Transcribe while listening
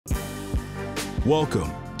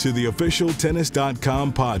Welcome to the official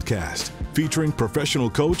Tennis.com podcast featuring professional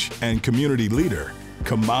coach and community leader,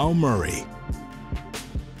 Kamau Murray.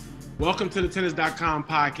 Welcome to the Tennis.com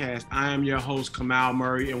podcast. I am your host, Kamau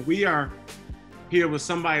Murray, and we are here with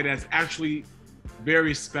somebody that's actually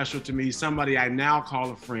very special to me, somebody I now call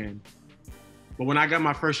a friend. But when I got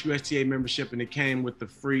my first USTA membership and it came with the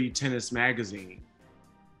free tennis magazine,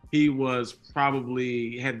 he was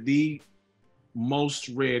probably had the most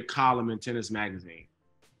read column in Tennis magazine.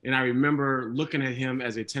 And I remember looking at him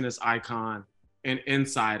as a tennis icon and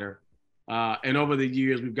insider. And over the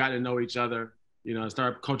years, we've gotten to know each other,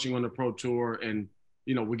 started coaching on the Pro Tour, and,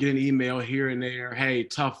 we get an email here and there, hey,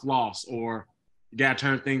 tough loss, or you got to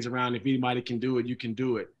turn things around. If anybody can do it, you can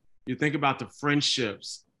do it. You think about the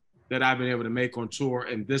friendships that I've been able to make on tour,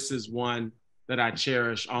 and this is one that I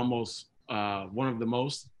cherish almost one of the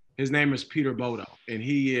most. His name is Peter Bodo, and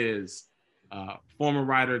he is former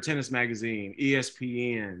writer of Tennis Magazine,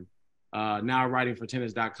 ESPN, now writing for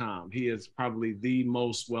Tennis.com. He is probably the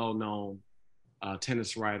most well-known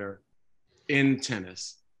tennis writer in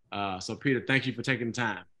tennis. So Peter, thank you for taking the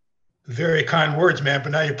time. Very kind words, man,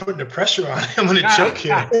 but now you're putting the pressure on. I'm going to choke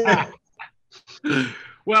here.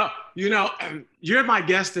 Well, you're my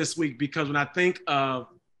guest this week because when I think of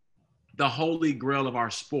the holy grail of our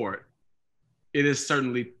sport, it is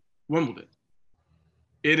certainly Wimbledon.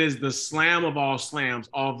 It is the slam of all slams,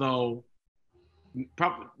 although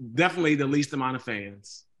definitely the least amount of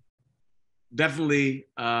fans, definitely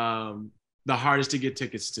the hardest to get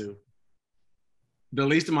tickets to, the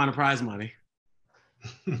least amount of prize money,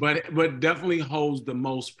 but definitely holds the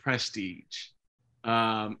most prestige.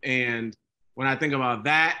 And when I think about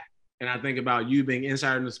that, and I think about you being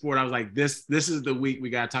insider in the sport, I was like, this is the week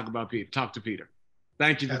we got to talk about Peter. Talk to Peter.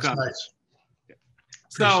 Thank you for coming. Nice.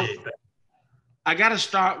 So I got to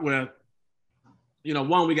start with,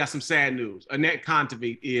 one, we got some sad news. Anett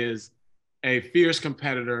Kontaveit is a fierce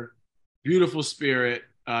competitor, beautiful spirit.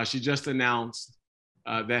 She just announced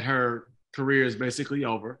that her career is basically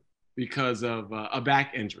over because of a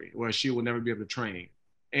back injury where she will never be able to train.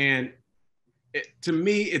 And to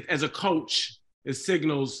me, as a coach, it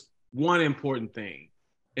signals one important thing,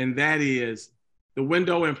 and that is the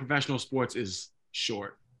window in professional sports is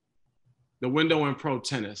short. The window in pro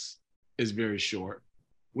tennis is very short.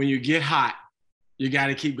 When you get hot, you got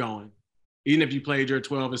to keep going. Even if you played your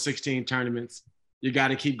 12 or 16 tournaments, you got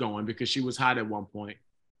to keep going because she was hot at one point.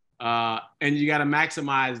 And you got to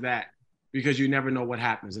maximize that because you never know what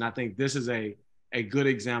happens. And I think this is a good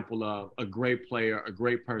example of a great player, a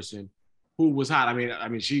great person who was hot. I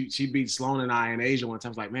mean, she beat Sloane and I in Asia one time.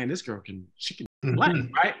 I was like, man, this girl can play,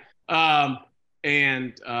 right?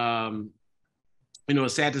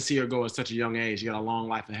 It's sad to see her go at such a young age. She got a long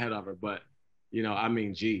life ahead of her, but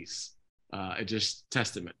geez, it just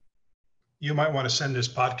testament. You might want to send this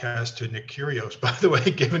podcast to Nick Kyrgios, by the way,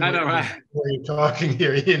 given I know, right? where you're talking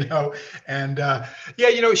here,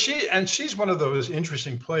 and she's one of those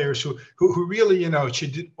interesting players who really, she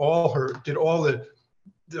did all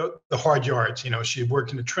the hard yards. She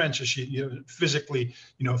worked in the trenches. She, physically,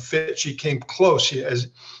 fit. She came close. She, as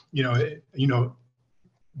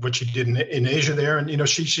what she did in Asia there, and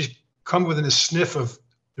she's come within a sniff of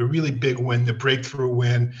the really big win, the breakthrough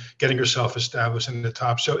win, getting herself established in the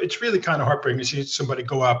top. So it's really kind of heartbreaking to see somebody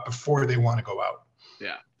go out before they want to go out.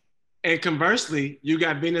 Yeah. And conversely, you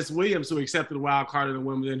got Venus Williams, who accepted a wild card in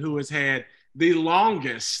Wimbledon, who has had the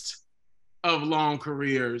longest of long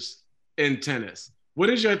careers in tennis. What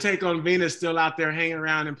is your take on Venus still out there hanging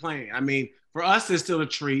around and playing? I mean, for us, it's still a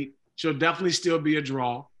treat. She'll definitely still be a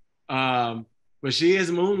draw. But she is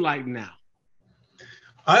moonlighting now.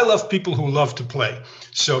 I love people who love to play.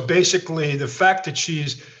 So basically, the fact that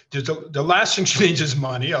the last thing she needs is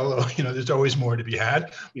money, although, there's always more to be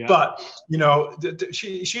had. Yeah. But,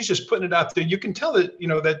 she's just putting it out there. You can tell that,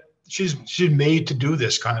 that she's made to do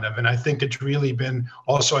this kind of. And I think it's really been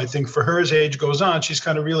also, I think for her as age goes on, she's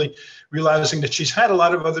kind of really realizing that she's had a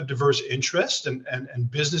lot of other diverse interests and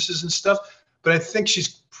businesses and stuff. But I think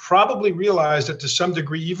she's probably realized that to some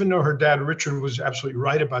degree, even though her dad, Richard, was absolutely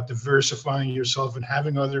right about diversifying yourself and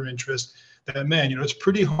having other interests, that, man, it's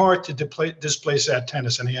pretty hard to displace that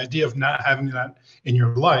tennis. And the idea of not having that in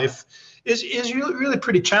your life is really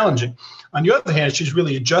pretty challenging. On the other hand, she's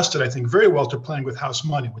really adjusted, I think, very well to playing with house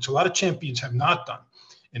money, which a lot of champions have not done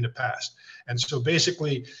in the past. And so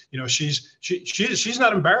basically, she's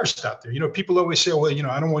not embarrassed out there. People always say, well,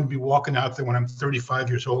 I don't want to be walking out there when I'm 35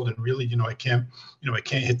 years old and really, I can't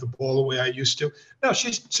hit the ball the way I used to. No,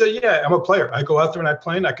 she said, yeah, I'm a player. I go out there and I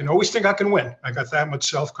play, and I can always think I can win. I got that much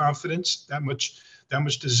self-confidence, that much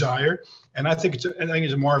desire, and I think it's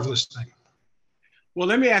a marvelous thing. Well,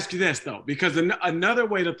 let me ask you this, though, because another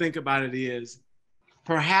way to think about it is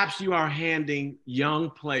perhaps you are handing young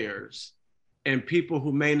players and people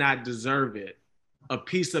who may not deserve it a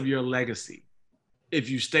piece of your legacy. If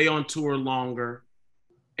you stay on tour longer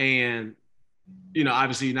and,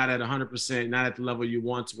 obviously you're not at 100%, not at the level you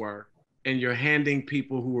once were, and you're handing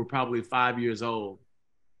people who were probably 5 years old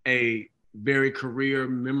a very career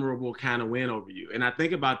memorable kind of win over you. And I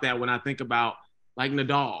think about that when I think about like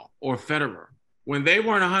Nadal or Federer. When they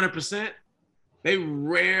weren't 100%, they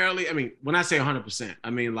rarely, when I say 100%, I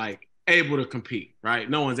mean like able to compete, right?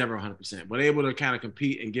 No one's ever 100%, but able to kind of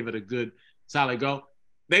compete and give it a good, solid go.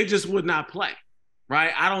 They just would not play,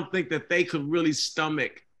 right? I don't think that they could really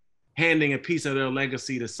stomach handing a piece of their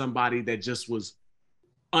legacy to somebody that just was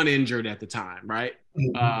uninjured at the time, right?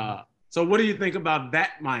 Mm-hmm. So what do you think about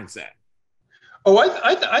that mindset? Oh,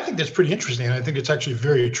 I think that's pretty interesting, and I think it's actually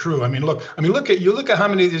very true. Look at how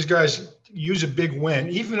many of these guys use a big win,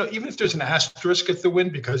 even if there's an asterisk at the win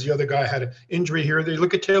because the other guy had an injury here. They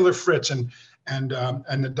look at Taylor Fritz and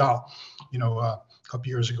Nadal, a couple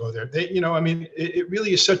years ago there. It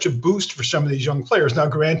really is such a boost for some of these young players. Now,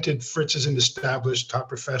 granted, Fritz is an established top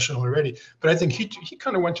professional already, but I think he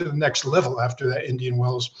kind of went to the next level after that Indian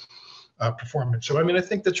Wells performance. So, I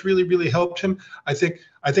think that's really, really helped him. I think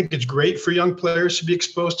it's great for young players to be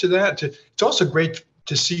exposed to that. It's also great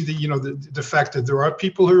to see the fact that there are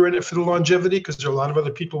people who are in it for the longevity, because there are a lot of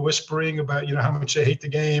other people whispering about, how much they hate the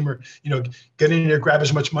game, or, get in there, grab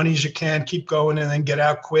as much money as you can, keep going, and then get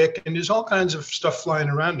out quick. And there's all kinds of stuff flying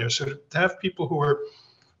around there. So to have people who are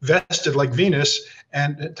vested like Venus,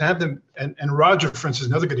 and to have them, and Roger, for instance,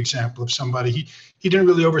 another good example of somebody, he didn't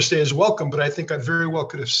really overstay his welcome, but I think I very well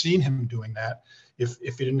could have seen him doing that if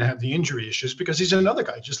he didn't have the injury issues, because he's another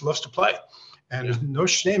guy, just loves to play. And there's no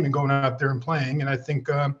shame in going out there and playing. And I think,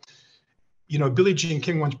 Billie Jean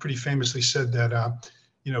King once pretty famously said that,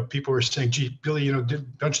 people were saying, gee, Billie, don't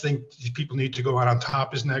you think these people need to go out on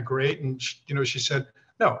top? Isn't that great? And, she said,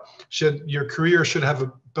 no, she said, your career should have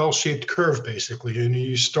a bell-shaped curve, basically. And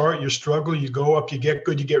you start, you struggle, you go up, you get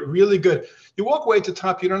good, you get really good. You walk away at the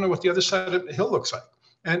top, you don't know what the other side of the hill looks like.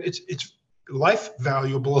 And it's life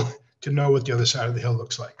valuable to know what the other side of the hill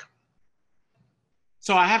looks like.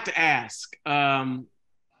 So I have to ask, when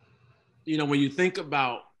you think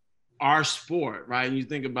about our sport, right, and you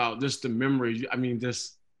think about just the memories,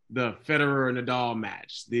 the Federer Nadal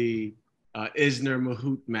match, the Isner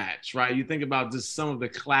Mahut match, right? You think about just some of the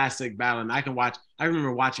classic battle. And I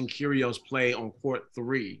remember watching Kyrgios play on court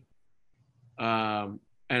 3. And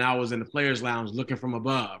I was in the players' lounge looking from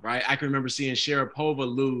above, right? I can remember seeing Sharapova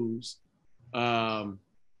lose.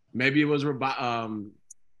 Maybe it was the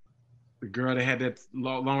girl that had that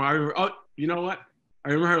long. I remember, you know what? I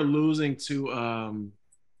remember her losing to a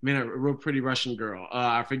real pretty Russian girl.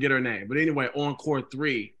 I forget her name. But anyway, on court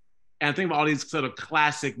 3. And I think about all these sort of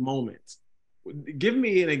classic moments. Give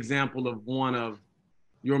me an example of one of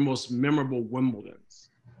your most memorable Wimbledons.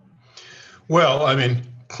 Well,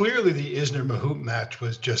 clearly the Isner Mahut match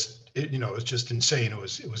was just, it was just insane. It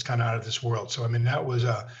was kind of out of this world. So, that was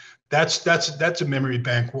that's a memory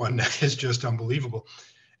bank one that is just unbelievable.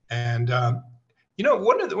 And on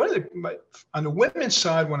the women's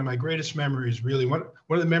side, one of my greatest memories, really one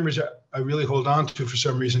of the memories I really hold on to for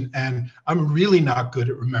some reason, and I'm really not good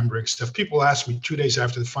at remembering stuff. People ask me 2 days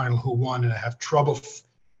after the final who won, and I have trouble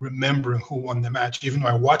remembering who won the match, even though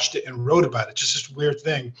I watched it and wrote about it. Just this weird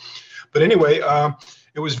thing. But anyway,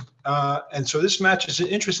 it was, and so this match is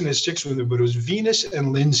interesting. It sticks with me, but it was Venus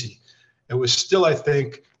and Lindsay. It was still, I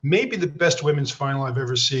think, maybe the best women's final I've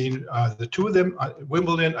ever seen. The two of them,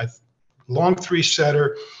 Wimbledon, long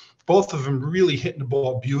 3-setter, both of them really hitting the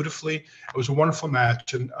ball beautifully. It was a wonderful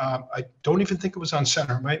match, and I don't even think it was on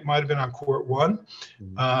center. It might have been on court 1,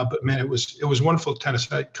 but man, it was wonderful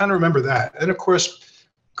tennis. I kind of remember that. And of course,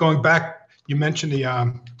 going back, you mentioned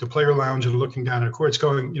the player lounge and looking down at the courts.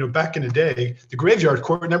 Going, back in the day, the graveyard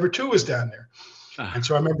court number 2 was down there. And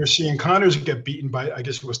so I remember seeing Connors get beaten by, I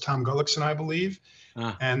guess it was Tom Gullickson, I believe.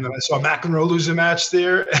 And then I saw McEnroe lose a match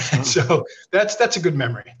there. And so that's a good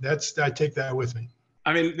memory. I take that with me.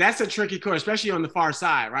 That's a tricky court, especially on the far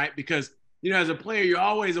side, right? Because, as a player, you're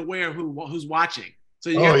always aware of who's watching. So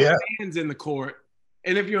you got fans in the court.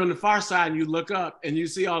 And if you're on the far side and you look up and you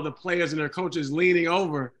see all the players and their coaches leaning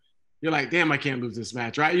over, you're like, damn, I can't lose this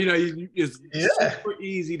match, right? It's super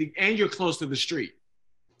easy and you're close to the street.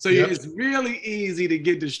 So it's really easy to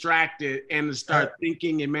get distracted and to start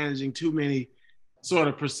thinking and managing too many sort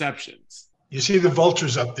of perceptions. You see the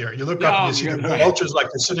vultures up there. You look up and you see the vultures like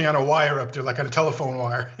they're sitting on a wire up there, like on a telephone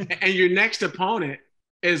wire. And your next opponent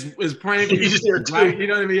is praying for you, right? You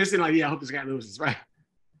know what I mean? You're sitting like, I hope this guy loses, right?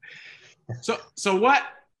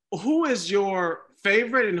 Who is your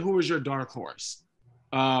favorite and who is your dark horse,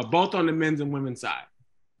 both on the men's and women's side?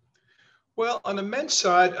 Well, on the men's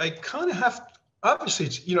side, I kind of have, obviously,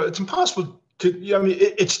 it's impossible to,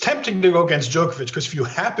 it's tempting to go against Djokovic because if you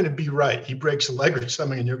happen to be right, he breaks a leg or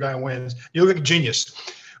something and your guy wins, you look like a genius.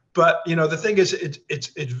 But, the thing is,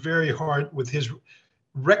 it's very hard with his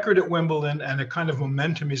record at Wimbledon and the kind of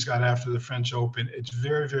momentum he's got after the French Open. It's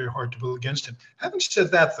very, very hard to build against him. Having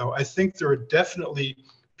said that, though, I think there are definitely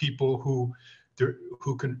people who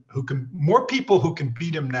can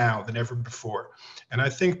beat him now than ever before. And I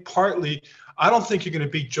think partly, I don't think you're going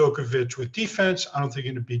to beat Djokovic with defense. I don't think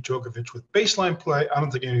you're going to beat Djokovic with baseline play. I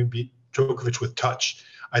don't think you're going to beat Djokovic with touch.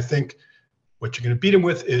 I think what you're going to beat him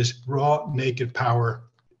with is raw, naked power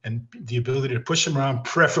and the ability to push him around,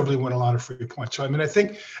 preferably win a lot of free points. So, I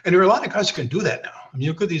think, and there are a lot of guys who can do that now.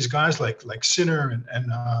 You look at these guys like Sinner and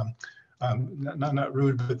not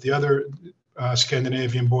Ruud, but the other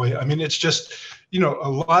Scandinavian boy. It's just, a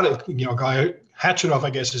lot of, guy Hatchetoff, I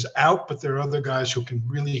guess, is out, but there are other guys who can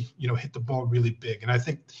really, hit the ball really big. And I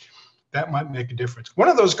think that might make a difference. One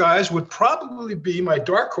of those guys would probably be my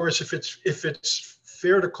dark horse if it's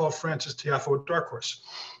fair to call Frances Tiafoe a dark horse.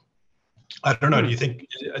 I don't know. Do you think,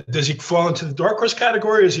 does he fall into the dark horse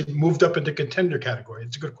category or is he moved up into contender category?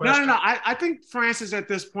 It's a good question. No. I think Frances at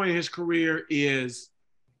this point in his career is,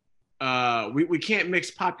 we can't mix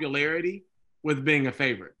popularity with being a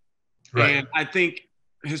favorite. Right. And I think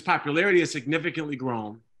his popularity has significantly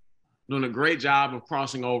grown, doing a great job of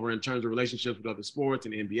crossing over in terms of relationships with other sports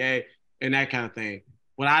and NBA and that kind of thing.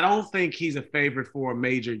 But I don't think he's a favorite for a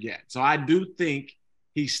major yet. So I do think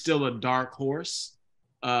he's still a dark horse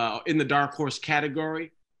in the dark horse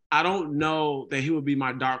category. I don't know that he would be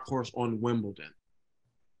my dark horse on Wimbledon.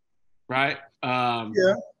 Right?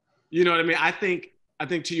 Yeah. You know what I mean? I think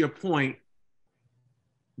to your point,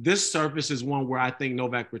 this surface is one where I think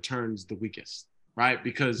Novak returns the weakest, right?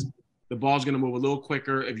 Because the ball's going to move a little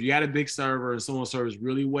quicker. If you got a big server and someone serves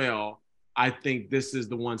really well, I think this is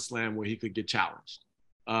the one slam where he could get challenged.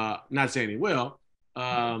 Not saying he will.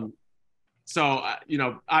 So,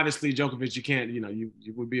 obviously Djokovic, you can't, you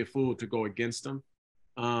would be a fool to go against him.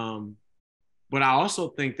 But I also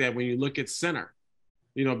think that when you look at Sinner,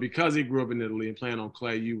 because he grew up in Italy and playing on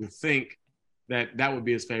clay, you would think that would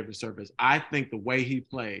be his favorite surface. I think the way he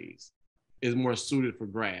plays is more suited for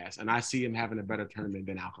grass, and I see him having a better tournament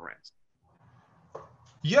than Alcaraz.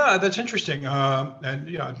 Yeah, that's interesting.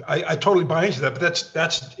 I totally buy into that, but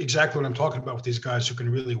that's exactly what I'm talking about with these guys who can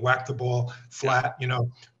really whack the ball flat,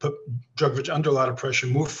 put Djokovic under a lot of pressure,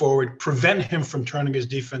 move forward, prevent him from turning his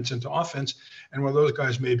defense into offense. And one of those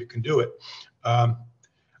guys maybe can do it.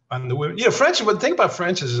 On the women, Frances. One thing about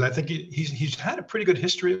Frances is I think he's had a pretty good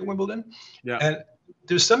history at Wimbledon. Yeah. And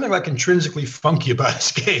there's something like intrinsically funky about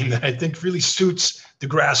his game that I think really suits the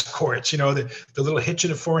grass courts. The little hitch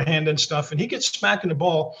in the forehand and stuff, and he gets smacking the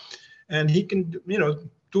ball, and he can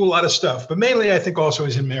do a lot of stuff. But mainly, I think also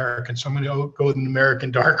he's American, so I'm going to go with an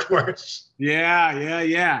American dark horse.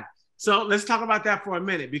 Yeah. So let's talk about that for a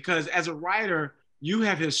minute, because as a writer, you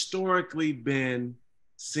have historically been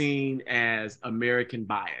seen as American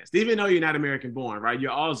biased, even though you're not American born, right?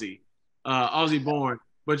 You're Aussie born,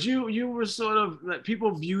 but you were sort of,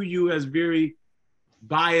 people view you as very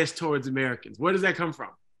biased towards Americans. Where does that come from?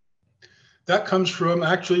 That comes from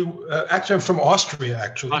actually I'm from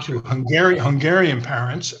Austria, to Hungarian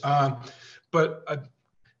parents. But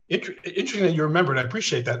interesting that you remember, and I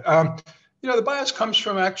appreciate that. The bias comes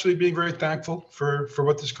from actually being very thankful for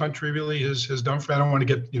what this country really has done for me. I don't want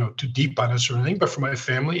to get, too deep on this or anything, but for my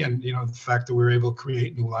family and, the fact that we were able to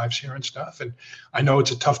create new lives here and stuff. And I know it's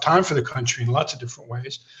a tough time for the country in lots of different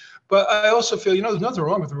ways. But I also feel, there's nothing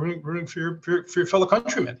wrong with rooting for your fellow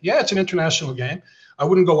countrymen. Yeah, it's an international game. I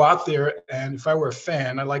wouldn't go out there, and if I were a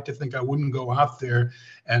fan, I like to think I wouldn't go out there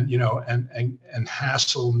and, and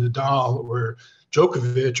hassle Nadal or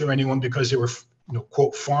Djokovic or anyone because they were,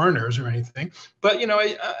 quote, foreigners or anything. But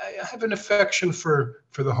I have an affection for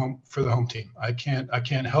the home team. I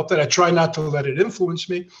can't help that. I try not to let it influence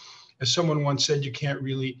me. As someone once said, you can't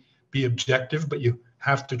really be objective, but you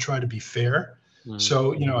have to try to be fair. Mm.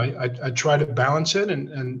 So I try to balance it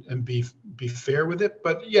and be fair with it.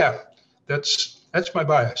 But yeah, that's my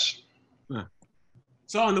bias. Huh.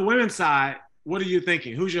 So on the women's side, what are you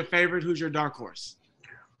thinking? Who's your favorite? Who's your dark horse?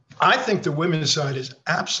 I think the women's side is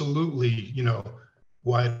absolutely,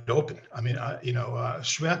 wide open.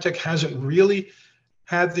 Swiatek hasn't really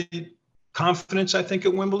had the confidence, I think,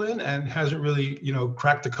 at Wimbledon, and hasn't really,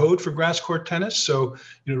 cracked the code for grass court tennis. So,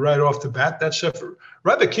 right off the bat, that's for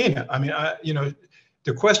Rybakina.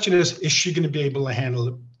 The question is she going to be able to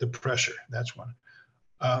handle the pressure? That's one.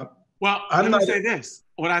 Well, let me say this.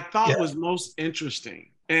 What I thought was most interesting,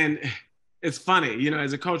 and it's funny, you know,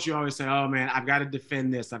 as a coach, you always say, oh man, I've got to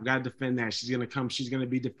defend this. I've got to defend that. She's going to come. She's going to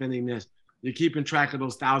be defending this. You're keeping track of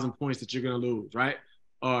those 1,000 points that you're going to lose, right?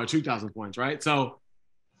 Or 2,000 points, right? So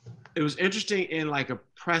it was interesting in like a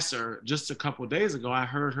presser just a couple of days ago, I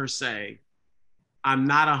heard her say, I'm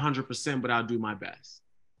not 100%, but I'll do my best.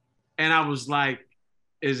 And I was like,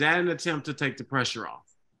 is that an attempt to take the pressure off?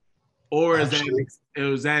 Or is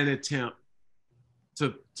that an attempt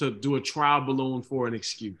to do a trial balloon for an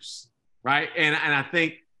excuse, right? And I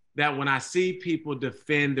think that when I see people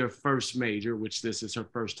defend their first major, which this is her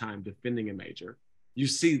first time defending a major, you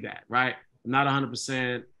see that, right? I'm not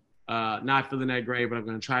 100%, not feeling that great, but I'm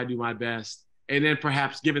going to try to do my best. And then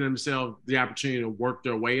perhaps giving themselves the opportunity to work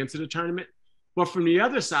their way into the tournament. But from the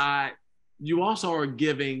other side, you also are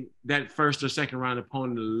giving that first or second round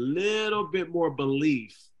opponent a little bit more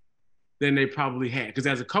belief than they probably had. Because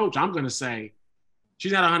as a coach, I'm going to say,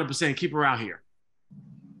 she's not 100%, keep her out here,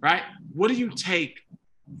 right? What do you take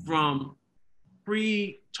from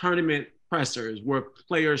pre-tournament pressers where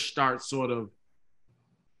players start sort of,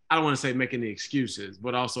 I don't want to say making the excuses,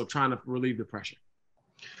 but also trying to relieve the pressure?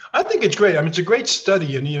 I think it's great. I mean, it's a great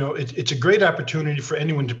study, and, you know, it's a great opportunity for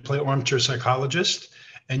anyone to play armchair psychologist.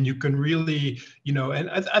 And you can really, you know, and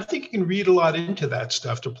I think you can read a lot into that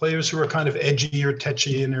stuff. To players who are kind of edgy or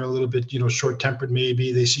touchy and they're a little bit, you know, short-tempered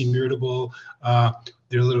maybe, they seem irritable,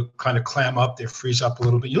 they're a little kind of clam up, they freeze up a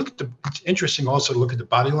little bit. You look at it's interesting also to look at the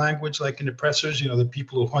body language, like in the pressers, you know, the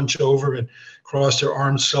people who hunch over and cross their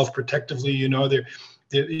arms self-protectively, you know, they're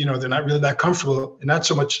not really that comfortable, and not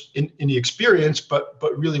so much in the experience, but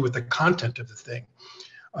really with the content of the thing.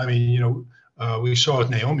 I mean, you know, we saw with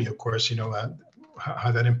Naomi, of course, you know,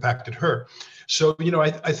 how that impacted her. So, you know,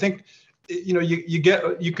 I think, you know,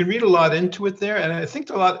 you can read a lot into it there. And I think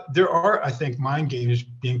there are, I think, mind games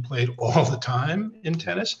being played all the time in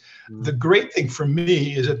tennis. Mm-hmm. The great thing for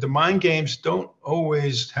me is that the mind games don't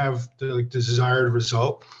always have the desired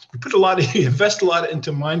result. You invest a lot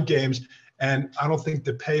into mind games, and I don't think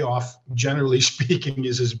the payoff, generally speaking,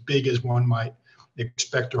 is as big as one might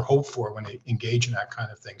expect or hope for when they engage in that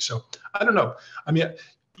kind of thing. So I don't know. I mean,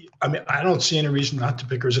 I don't see any reason not to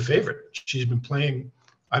pick her as a favorite. She's been playing,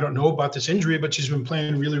 I don't know about this injury, but she's been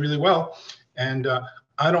playing really, really well. And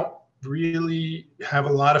I don't really have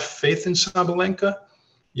a lot of faith in Sabalenka.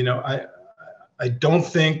 You know, I don't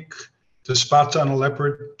think the spots on a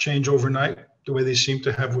leopard change overnight the way they seem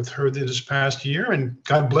to have with her this past year. And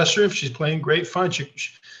God bless her if she's playing great, fine.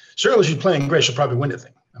 Certainly she's playing great, she'll probably win the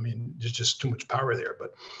thing. I mean, there's just too much power there.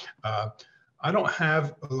 But I don't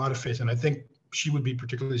have a lot of faith. And I think she would be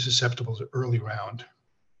particularly susceptible to early round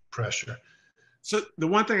pressure. So the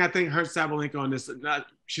one thing I think hurts Sabalenka on this,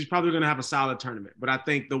 she's probably going to have a solid tournament, but I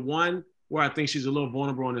think the one where I think she's a little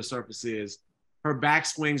vulnerable on the surface is her back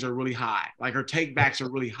swings are really high. Like her take backs are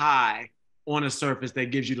really high on a surface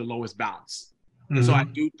that gives you the lowest bounce. Mm-hmm. And so I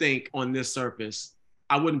do think on this surface,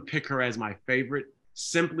 I wouldn't pick her as my favorite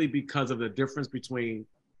simply because of the difference between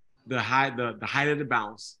the height of the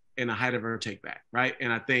bounce and the height of her take back, right?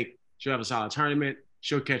 And I think she'll have a solid tournament.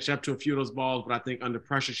 She'll catch up to a few of those balls, but I think under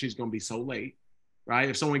pressure, she's going to be so late, right?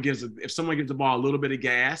 If someone gives the ball a little bit of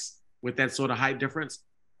gas with that sort of height difference,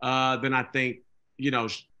 then I think, you know,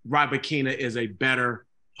 Rybakina is a better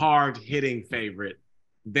hard-hitting favorite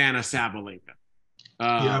than a Sabalenka.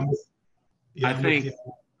 I think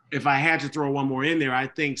if I had to throw one more in there, I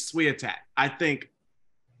think Swiatek. I think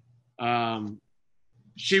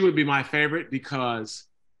she would be my favorite because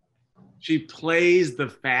she plays the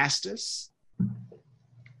fastest.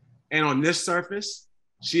 And on this surface,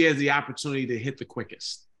 she has the opportunity to hit the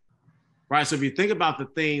quickest, right? So if you think about the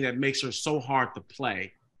thing that makes her so hard to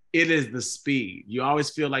play, it is the speed. You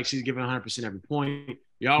always feel like she's giving 100% every point.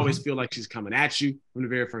 You always feel like she's coming at you from the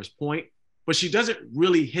very first point, but she doesn't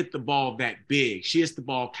really hit the ball that big. She hits the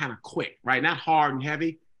ball kind of quick, right? Not hard and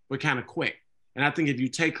heavy, but kind of quick. And I think if you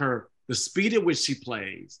take her, the speed at which she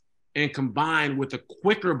plays and combine with a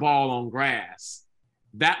quicker ball on grass,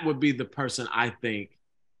 that would be the person I think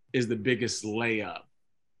is the biggest layup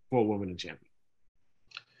for a Wimbledon champion.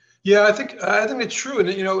 Yeah, I think it's true.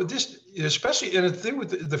 And, you know, this, especially, and the thing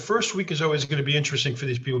with the first week is always going to be interesting for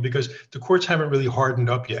these people because the courts haven't really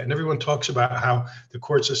hardened up yet. And everyone talks about how the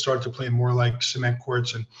courts have started to play more like cement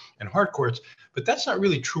courts and hard courts, but that's not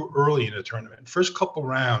really true early in the tournament. First couple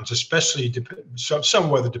rounds, especially some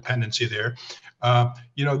weather dependency there,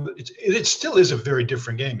 you know, it still is a very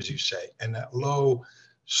different game, as you say, and that low,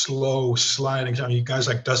 slow sliding. I mean, guys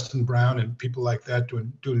like Dustin Brown and people like that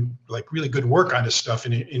doing like really good work on this stuff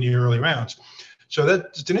in the early rounds. So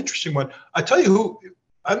that's an interesting one. I tell you who,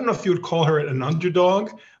 I don't know if you would call her an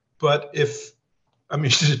underdog, But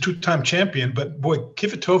she's a two-time champion, but boy,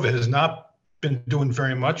 Kvitova has not been doing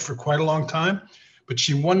very much for quite a long time, but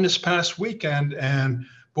she won this past weekend, and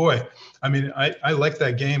boy, I like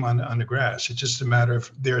that game on the grass. It's just a matter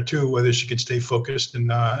of there too whether she can stay focused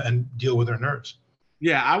and deal with her nerves.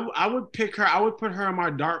 Yeah, I would pick her. I would put her in my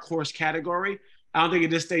dark horse category. I don't think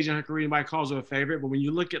at this stage in her career anybody calls her a favorite, but when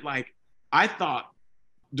you look at, like, I thought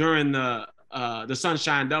during the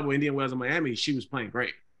Sunshine Double, Indian Wells and Miami, she was playing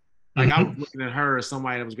great. Like, I was looking at her as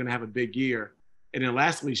somebody that was going to have a big year. And then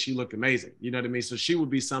last week, she looked amazing. You know what I mean? So she would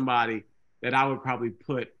be somebody that I would probably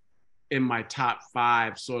put in my top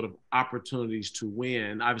 5 sort of opportunities to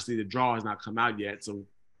win. Obviously, the draw has not come out yet. So,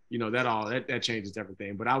 you know, that changes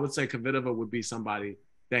everything. But I would say Kvitova would be somebody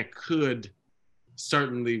that could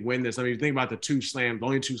certainly win this. I mean, you think about the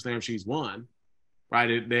only two slams she's won,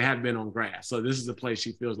 right? They have been on grass. So this is a place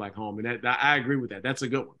she feels like home. And I agree with that. That's a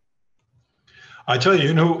good one. I tell you,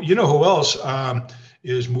 you know who else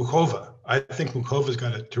is Muchova. I think Muchova's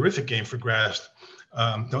got a terrific game for grass.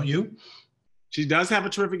 Don't you? She does have a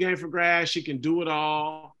terrific game for grass. She can do it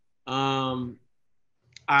all. I'm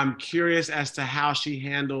curious as to how she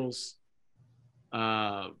handles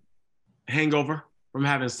hangover from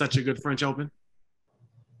having such a good French Open.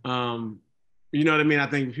 You know what I mean? I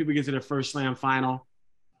think if people get to their first slam final,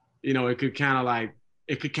 you know, it could kind of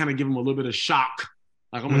give them a little bit of shock.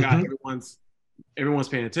 Like, oh my God, everyone's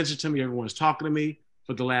paying attention to me. Everyone's talking to me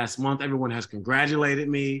for the last month. Everyone has congratulated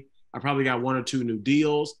me. I probably got 1 or 2 new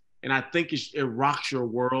deals. And I think it rocks your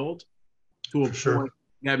world to a point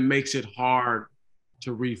that makes it hard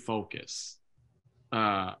to refocus. So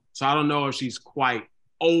I don't know if she's quite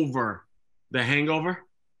over the hangover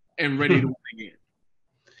and ready to win again.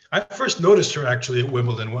 I first noticed her actually at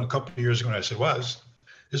Wimbledon a couple of years ago, and I said, wow,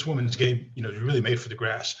 this woman's game, you know, is really made for the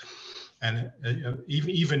grass. And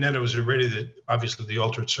even then, it was already obviously the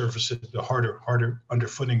altered surface, the harder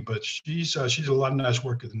underfooting. But she's a lot of nice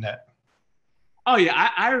work at the net. Oh yeah,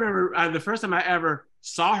 I remember the first time I ever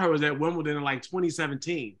saw her was at Wimbledon in like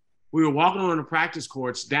 2017. We were walking on the practice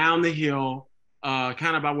courts down the hill,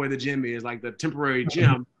 kind of by where the gym is, like the temporary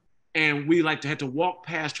gym, and we had to walk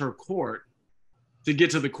past her court to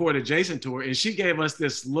get to the court adjacent to her, and she gave us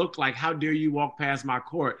this look like, "How dare you walk past my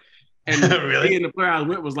court?" And really? And the player I was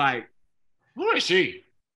with was like, "Who is she?"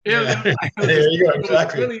 There you go, exactly. It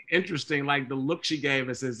was really interesting, like the look she gave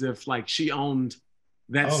us, as if like she owned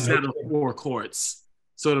that set of 4 courts,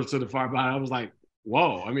 sort of to the far bottom. I was like,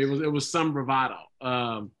 "Whoa!" I mean, it was some bravado.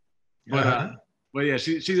 But yeah,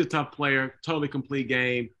 she's a tough player, totally complete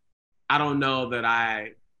game. I don't know that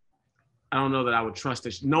I would trust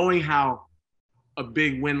it, knowing how a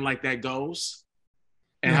big win like that goes,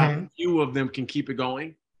 and how few of them can keep it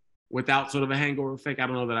going without sort of a hangover effect. I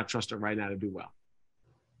don't know that I trust her right now to do well.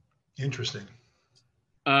 Interesting.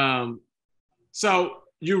 So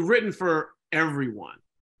you've written for everyone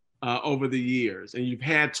over the years, and you've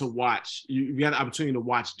had to watch. You've had the opportunity to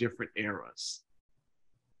watch different eras.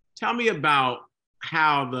 Tell me about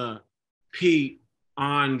how the Pete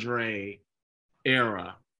Andre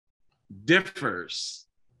era differs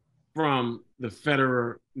from the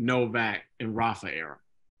Federer, Novak, and Rafa era.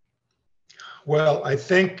 Well, I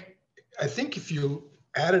think if you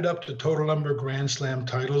added up the total number of Grand Slam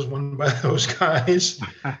titles won by those guys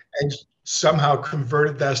and somehow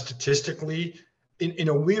converted that statistically, in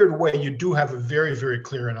a weird way, you do have a very, very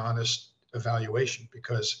clear and honest evaluation,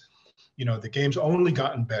 because, you know, the game's only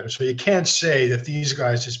gotten better. So you can't say that these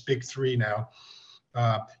guys, this big 3 now,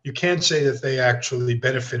 you can't say that they actually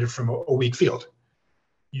benefited from a weak field.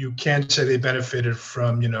 You can't say they benefited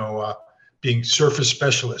from, being surface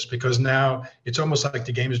specialists, because now it's almost like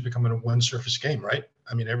the game is becoming a one surface game, right?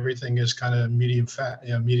 I mean, everything is kind of medium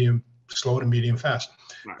slow to medium fast.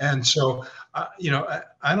 Right. And so, I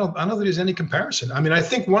don't think there's any comparison. I mean, I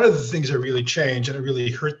think one of the things that really changed and it really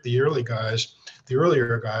hurt the earlier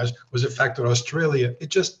guys, was the fact that Australia, it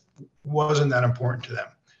just wasn't that important to them.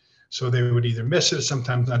 So they would either miss it,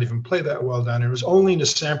 sometimes not even play that well down. It was only in the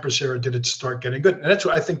Sampras era did it start getting good. And that's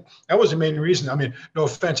what I think, that was the main reason. I mean, no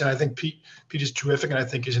offense, and I think Pete is terrific, and I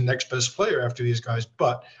think he's the next best player after these guys.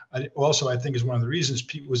 But I think is one of the reasons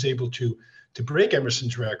Pete was able to break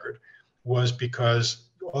Emerson's record was because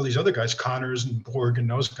all these other guys, Connors and Borg and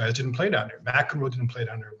those guys, didn't play down there. McEnroe didn't play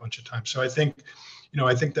down there a bunch of times. So I think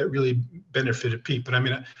that really benefited Pete. But I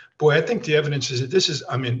mean, boy, I think the evidence is that this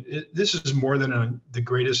is more than the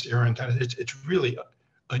greatest era in tennis. It's really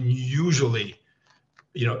unusually,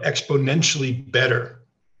 exponentially better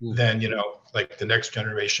than, like the next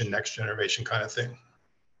generation kind of thing.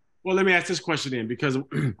 Well, let me ask this question then, because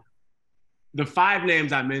the 5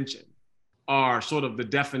 names I mentioned are sort of the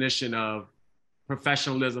definition of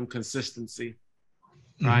professionalism, consistency,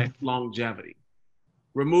 right? Longevity.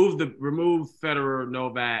 Remove Federer,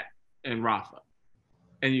 Novak, and Rafa,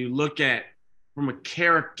 and you look at, from a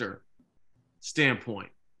character standpoint,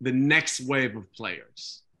 the next wave of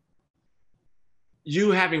players.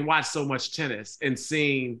 You having watched so much tennis and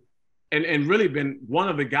seen, and really been one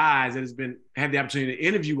of the guys that had the opportunity to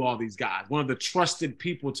interview all these guys, one of the trusted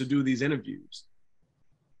people to do these interviews.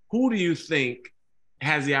 Who do you think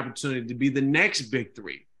has the opportunity to be the next big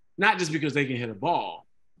three? Not just because they can hit a ball,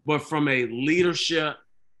 but from a leadership,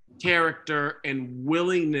 character, and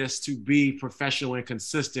willingness to be professional and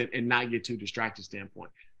consistent and not get too distracted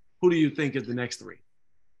standpoint. Who do you think is the next three?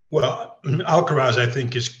 Well, Alcaraz, I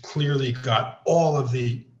think, has clearly got all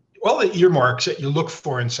the earmarks that you look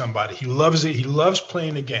for in somebody. He loves it. He loves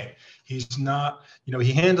playing the game. He's not,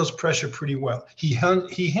 he handles pressure pretty well. He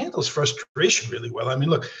handles frustration really well. I mean,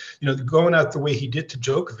 look, going out the way he did to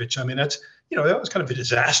Djokovic, I mean, that's, that was kind of a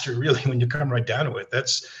disaster, really, when you come right down to it.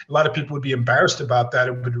 That's, a lot of people would be embarrassed about that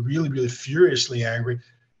and would be really, really furiously angry.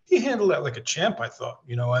 He handled that like a champ, I thought.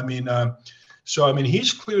 So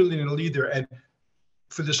he's clearly in the lead there. And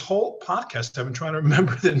for this whole podcast, I've been trying to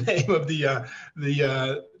remember the name of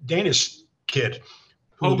the Danish kid.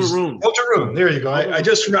 Holderun. There you go.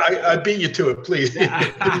 I beat you to it, please.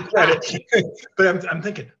 But I'm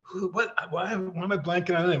thinking, why am I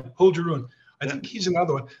blanking on him? Holderun. I think he's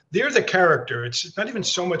another one. They're the character. It's not even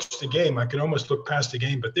so much the game. I can almost look past the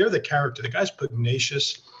game, but they're the character. The guy's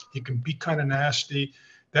pugnacious. He can be kind of nasty.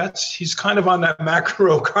 He's kind of on that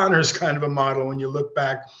Macro O'Connor's kind of a model when you look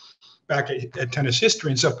back at tennis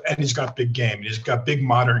history and stuff. And he's got big game. He's got big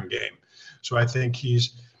modern game. So I think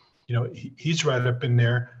he's right up in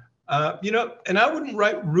there. And I wouldn't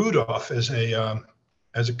write Rudolph as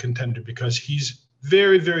a contender because he's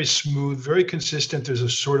very, very smooth, very consistent.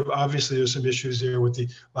 Obviously there's some issues there with the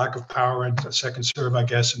lack of power and second serve, I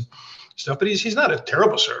guess, and stuff. But he's not a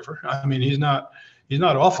terrible server. I mean, he's not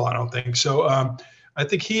awful, I don't think. So I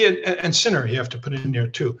think he and Sinner you have to put in there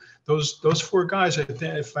too. Those four guys. I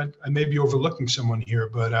think if I may be overlooking someone here,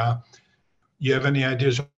 but you have any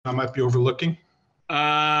ideas I might be overlooking?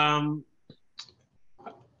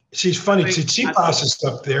 She's funny. Tsitsipas is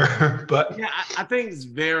up there, but yeah, I think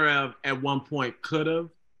Zverev at one point could have.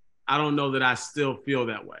 I don't know that I still feel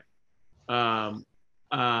that way.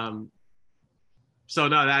 So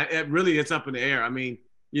no, it's up in the air. I mean,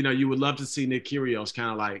 you would love to see Nick Kyrgios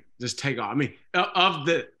kind of like just take off. I mean,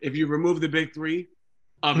 if you remove the big three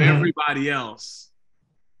of everybody else,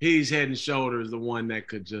 he's head and shoulders the one that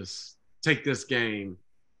could just take this game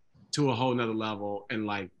to a whole nother level and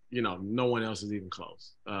no one else is even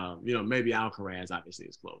close. Maybe Alcaraz obviously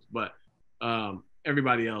is close, but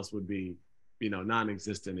everybody else would be,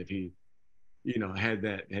 non-existent if he, had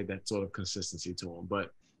that sort of consistency to him.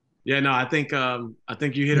 But yeah, no, I think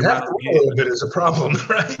you hit it right on the head. A little bit is a problem,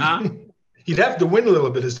 right? Huh? You'd have to win a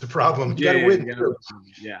little bit is the problem. You got to win.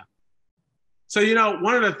 Yeah. So,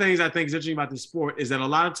 one of the things I think is interesting about the sport is that a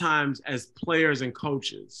lot of times as players and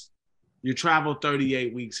coaches, you travel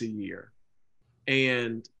 38 weeks a year.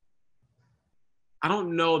 And I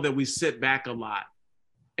don't know that we sit back a lot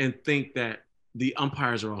and think that the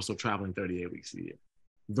umpires are also traveling 38 weeks a year.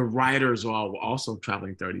 The writers are also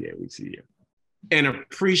traveling 38 weeks a year and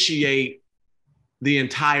appreciate the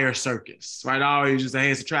entire circus, right? I always just say,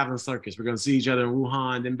 hey, it's a traveling circus. We're going to see each other in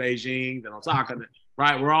Wuhan, then Beijing, then Osaka,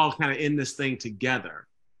 right? We're all kind of in this thing together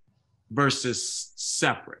versus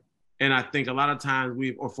separate. And I think a lot of times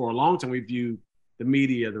for a long time, we viewed the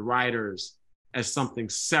media, the writers as something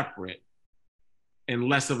separate and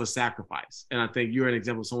less of a sacrifice. And I think you're an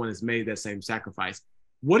example of someone that's made that same sacrifice.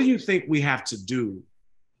 What do you think we have to do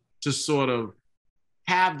to sort of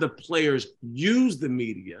have the players use the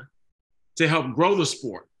media to help grow the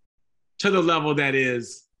sport to the level that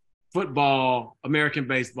is football, American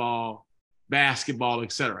baseball, basketball,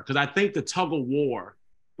 et cetera? Because I think the tug of war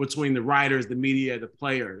between the writers, the media, the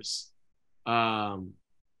players, or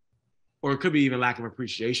it could be even lack of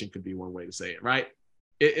appreciation could be one way to say it, right?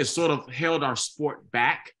 It sort of held our sport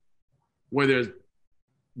back where there's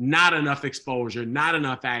not enough exposure, not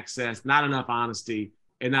enough access, not enough honesty,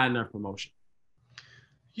 and not enough promotion.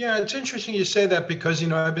 Yeah, it's interesting you say that because,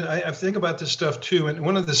 I think about this stuff too. And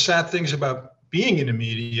one of the sad things about being in the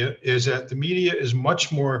media is that the media is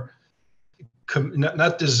much more,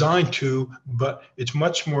 not designed to, but it's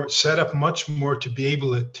much more set up much more to be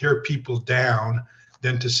able to tear people down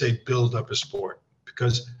than to say build up a sport,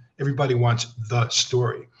 because everybody wants the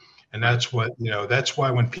story. And that's what, that's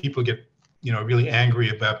why when people get really angry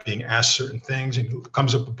about being asked certain things, and it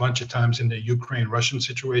comes up a bunch of times in the Ukraine-Russian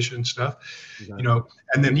situation and stuff,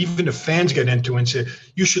 and then even the fans get into it and say,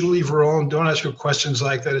 you should leave her alone, don't ask her questions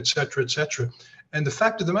like that, et cetera, et cetera. And the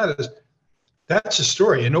fact of the matter is, that's a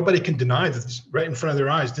story, and nobody can deny that right in front of their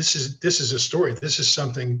eyes. This is a story. This is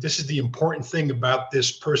something. This is the important thing about this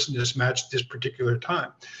person, this match, this particular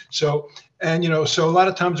time. So, and so a lot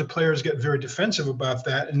of times the players get very defensive about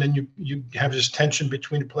that, and then you have this tension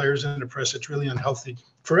between the players and the press. It's really unhealthy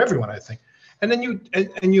for everyone, I think. And then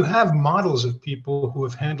you have models of people who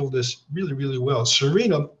have handled this really, really well.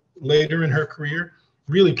 Serena, later in her career,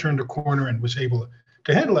 really turned a corner and was able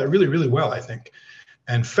to handle it really, really well, I think.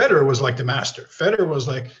 And Federer was like the master. Federer was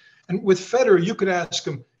like, and with Federer, you could ask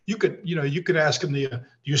him, you could ask him the, do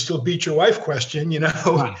you still beat your wife question,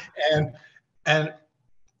 wow. and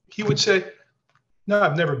he would say, no,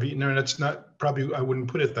 I've never beaten her, and it's not, probably I wouldn't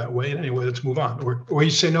put it that way. And anyway, let's move on. Or he'd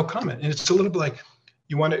say no comment. And it's a little bit like,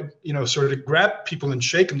 you want to, sort of grab people and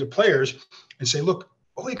shake them, the players, and say, look,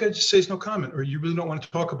 all you got to say is no comment, or you really don't want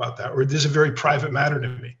to talk about that, or this is a very private matter to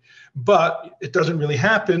me. But it doesn't really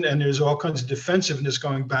happen, and there's all kinds of defensiveness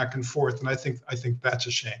going back and forth, and I think that's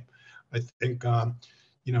a shame. I think the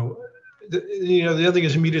other thing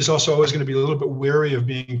is, the media is also always going to be a little bit wary of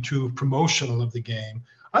being too promotional of the game.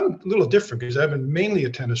 I'm a little different because I've been mainly a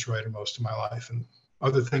tennis writer most of my life, and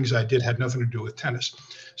other things I did had nothing to do with tennis.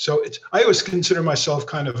 So I always consider myself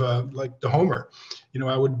kind of like the Homer.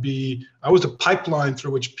 I was a pipeline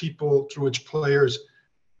through which players,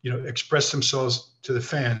 express themselves to the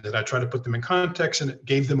fan, that I try to put them in context and it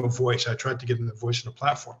gave them a voice. I tried to give them the voice and a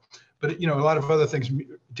platform. But, a lot of other things,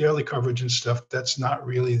 daily coverage and stuff, that's not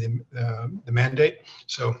really the mandate.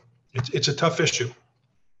 So it's a tough issue.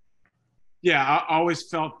 Yeah, I always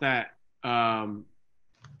felt that,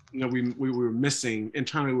 we were missing,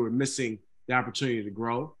 internally, we were missing the opportunity to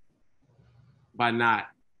grow by not,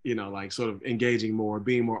 sort of engaging more,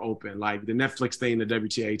 being more open. Like the Netflix thing the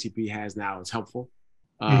WTA ATP has now is helpful.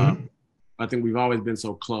 I think we've always been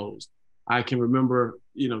so closed. I can remember,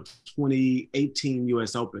 2018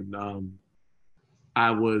 US Open.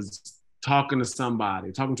 I was talking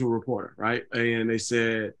to a reporter, right? And they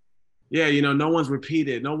said, yeah, no one's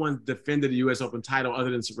defended the US Open title other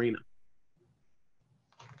than Serena.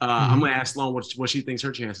 I'm going to ask Sloane what she thinks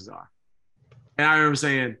her chances are. And I remember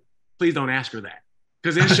saying, please don't ask her that.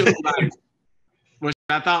 Because it shows well,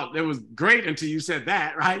 I thought it was great until you said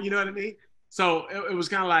that, right? You know what I mean? So it was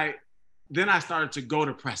kind of like, then I started to go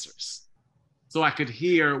to pressers so I could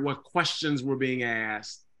hear what questions were being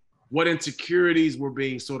asked, what insecurities were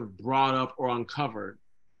being sort of brought up or uncovered.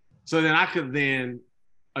 So then I could then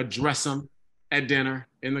address them at dinner,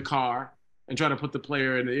 in the car, and try to put the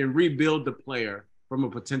player in and rebuild the player from a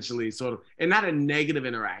potentially sort of, and not a negative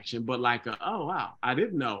interaction, but like, oh, wow, I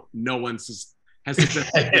didn't know no one has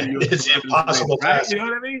successfully. It's impossible, right? You know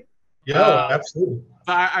what I mean? Yeah, absolutely.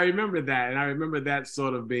 So I remember that, and I remember that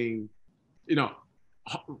sort of being,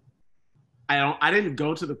 I didn't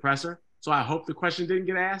go to the presser, so I hope the question didn't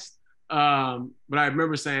get asked. But I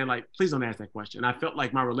remember saying, like, please don't ask that question. I felt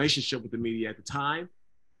like my relationship with the media at the time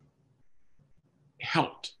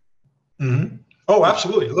helped. Mm-hmm. Oh,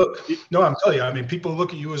 absolutely. Look, no, I'm telling you, I mean, people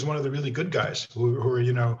look at you as one of the really good guys who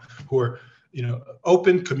are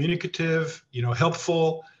open, communicative,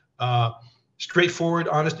 helpful, straightforward,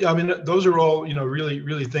 honest. I mean, those are all, really,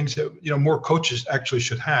 really things that, more coaches actually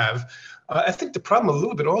should have. I think the problem a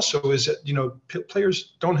little bit also is that,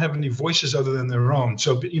 players don't have any voices other than their own.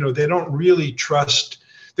 So, they don't really trust,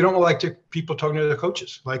 they don't like people talking to their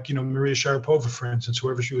coaches, like, Maria Sharapova, for instance,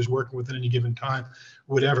 whoever she was working with at any given time,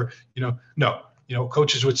 whatever, no.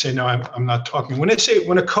 Coaches would say, no, I'm not talking. When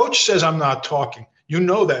a coach says I'm not talking,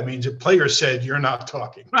 that means a player said you're not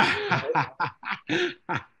talking. I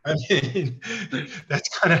mean, that's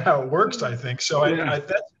kind of how it works, I think. So yeah.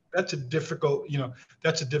 That's a difficult,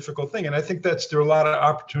 that's a difficult thing. And I think there are a lot of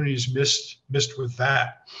opportunities missed with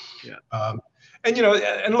that. Yeah. And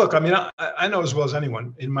look, I mean, I know as well as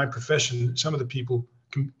anyone in my profession, some of the people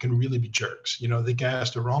can really be jerks. They can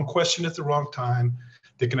ask the wrong question at the wrong time.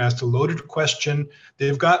 They can ask a loaded question.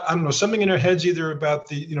 They've got, something in their heads either about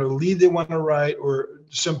the, lead they want to write or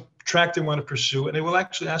some track they want to pursue. And they will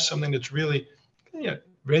actually ask something that's really,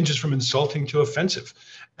 ranges from insulting to offensive.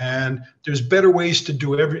 And there's better ways to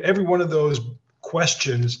do every one of those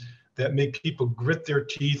questions that make people grit their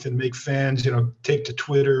teeth and make fans, take to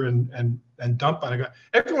Twitter and dump on it.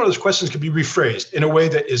 Every one of those questions can be rephrased in a way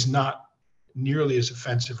that is not nearly as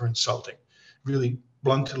offensive or insulting. Really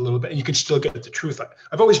blunt it a little bit, and you can still get the truth.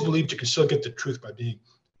 I've always believed you can still get the truth by being,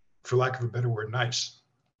 for lack of a better word, nice.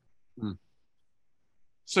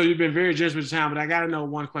 So you've been very generous with your time, but I got to know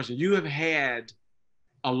one question. You have had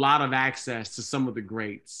a lot of access to some of the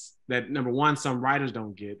greats that, number one, some writers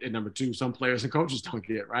don't get, and number two, some players and coaches don't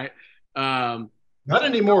get, right? Not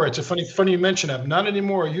anymore. It's a funny you mention that. Not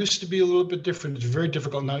anymore. It used to be a little bit different. It's very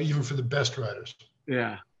difficult now, even for the best writers.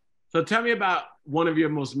 Yeah. So tell me about one of your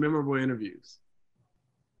most memorable interviews.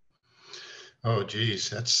 Oh, geez,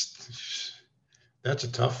 that's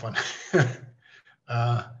a tough one.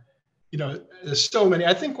 There's so many.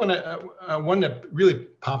 I think when one that really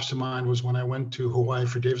pops to mind was when I went to Hawaii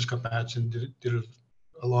for Davis Cup match and did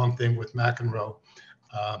a long thing with McEnroe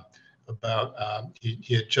about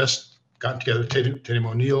he had just gotten together with Tatum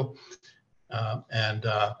O'Neal, and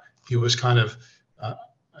he was kind of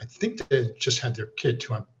I think they just had their kid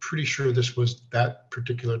too. I'm pretty sure this was that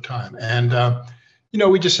particular time, and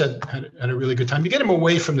we just had a really good time. You get him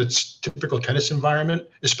away from the typical tennis environment,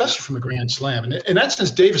 especially from a Grand Slam. And that's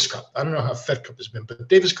since Davis Cup. I don't know how Fed Cup has been, but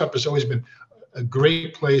Davis Cup has always been a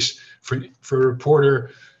great place for a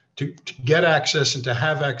reporter to get access and to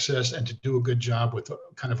have access and to do a good job with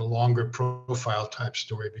kind of a longer profile type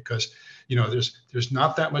story, because, there's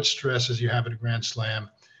not that much stress as you have at a Grand Slam.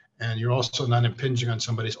 And you're also not impinging on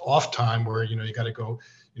somebody's off time where, you got to go,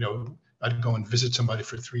 I'd go and visit somebody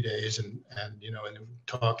for 3 days and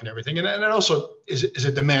talk and everything. And it also is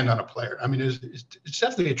a demand on a player. I mean, it's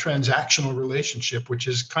definitely a transactional relationship, which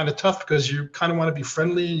is kind of tough because you kind of want to be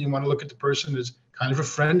friendly and you want to look at the person as kind of a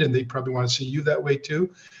friend, and they probably want to see you that way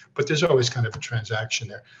too. But there's always kind of a transaction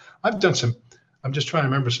there. I'm just trying to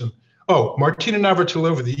remember some. Oh, Martina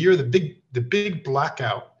Navratilova, the big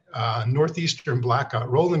blackout, northeastern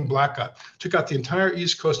blackout, rolling blackout, took out the entire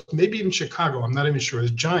East Coast, maybe even Chicago. I'm not even sure. It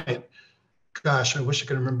was giant. Gosh, I wish I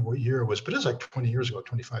could remember what year it was, but it was like 20 years ago,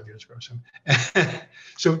 25 years ago or something.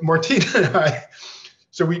 So Martina and I,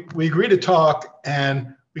 we agree to talk,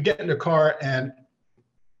 and we get in the car and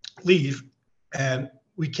leave, and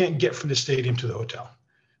we can't get from the stadium to the hotel.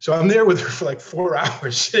 So I'm there with her for like 4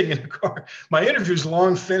 hours sitting in the car. My interview's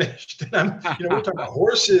long finished. And we're talking about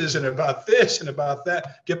horses and about this and about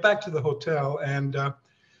that. Get back to the hotel, and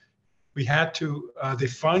we had to, they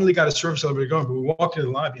finally got a service elevator going, but we walked into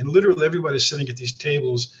the lobby, and literally everybody's sitting at these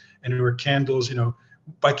tables, and there were candles,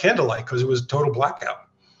 by candlelight, because it was a total blackout.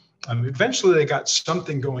 Eventually they got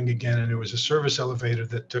something going again, and it was a service elevator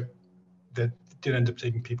that did end up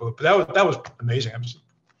taking people up. But that was amazing. I was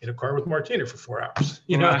in a car with Martina for 4 hours,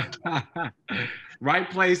 Right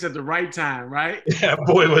place at the right time, right? Yeah,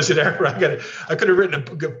 boy, was it ever. I could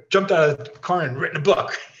have jumped out of the car and written a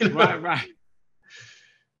book. Right.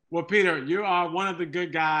 Well, Peter, you are one of the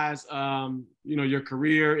good guys. Your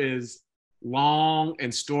career is long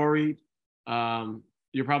and storied.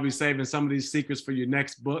 You're probably saving some of these secrets for your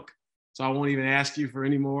next book, so I won't even ask you for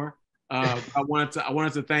any more. I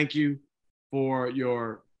wanted to thank you for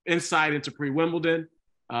your insight into pre-Wimbledon,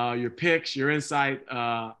 your picks, your insight,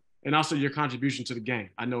 and also your contribution to the game.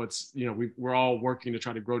 I know it's we're all working to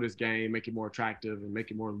try to grow this game, make it more attractive, and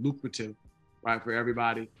make it more lucrative, right, for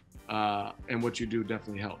everybody. And what you do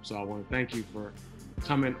definitely helps. So I want to thank you for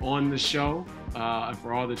coming on the show and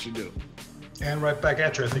for all that you do. And right back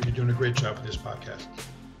at you. I think you're doing a great job with this podcast.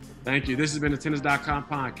 Thank you. This has been the Tennis.com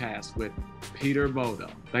podcast with Peter Bodo.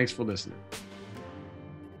 Thanks for listening.